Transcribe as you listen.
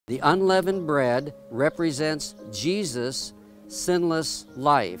The unleavened bread represents Jesus' sinless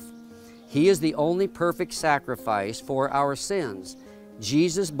life. He is the only perfect sacrifice for our sins.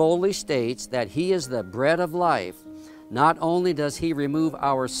 Jesus boldly states that He is the bread of life. Not only does He remove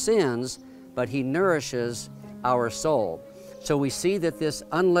our sins, but He nourishes our soul. So we see that this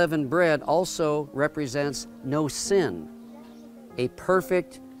unleavened bread also represents no sin, a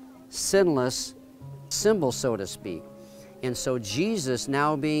perfect, sinless symbol, so to speak. And so Jesus,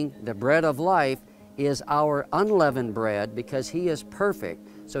 now being the bread of life, is our unleavened bread because He is perfect.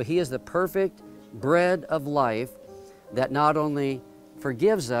 So He is the perfect bread of life that not only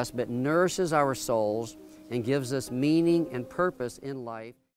forgives us, but nourishes our souls and gives us meaning and purpose in life.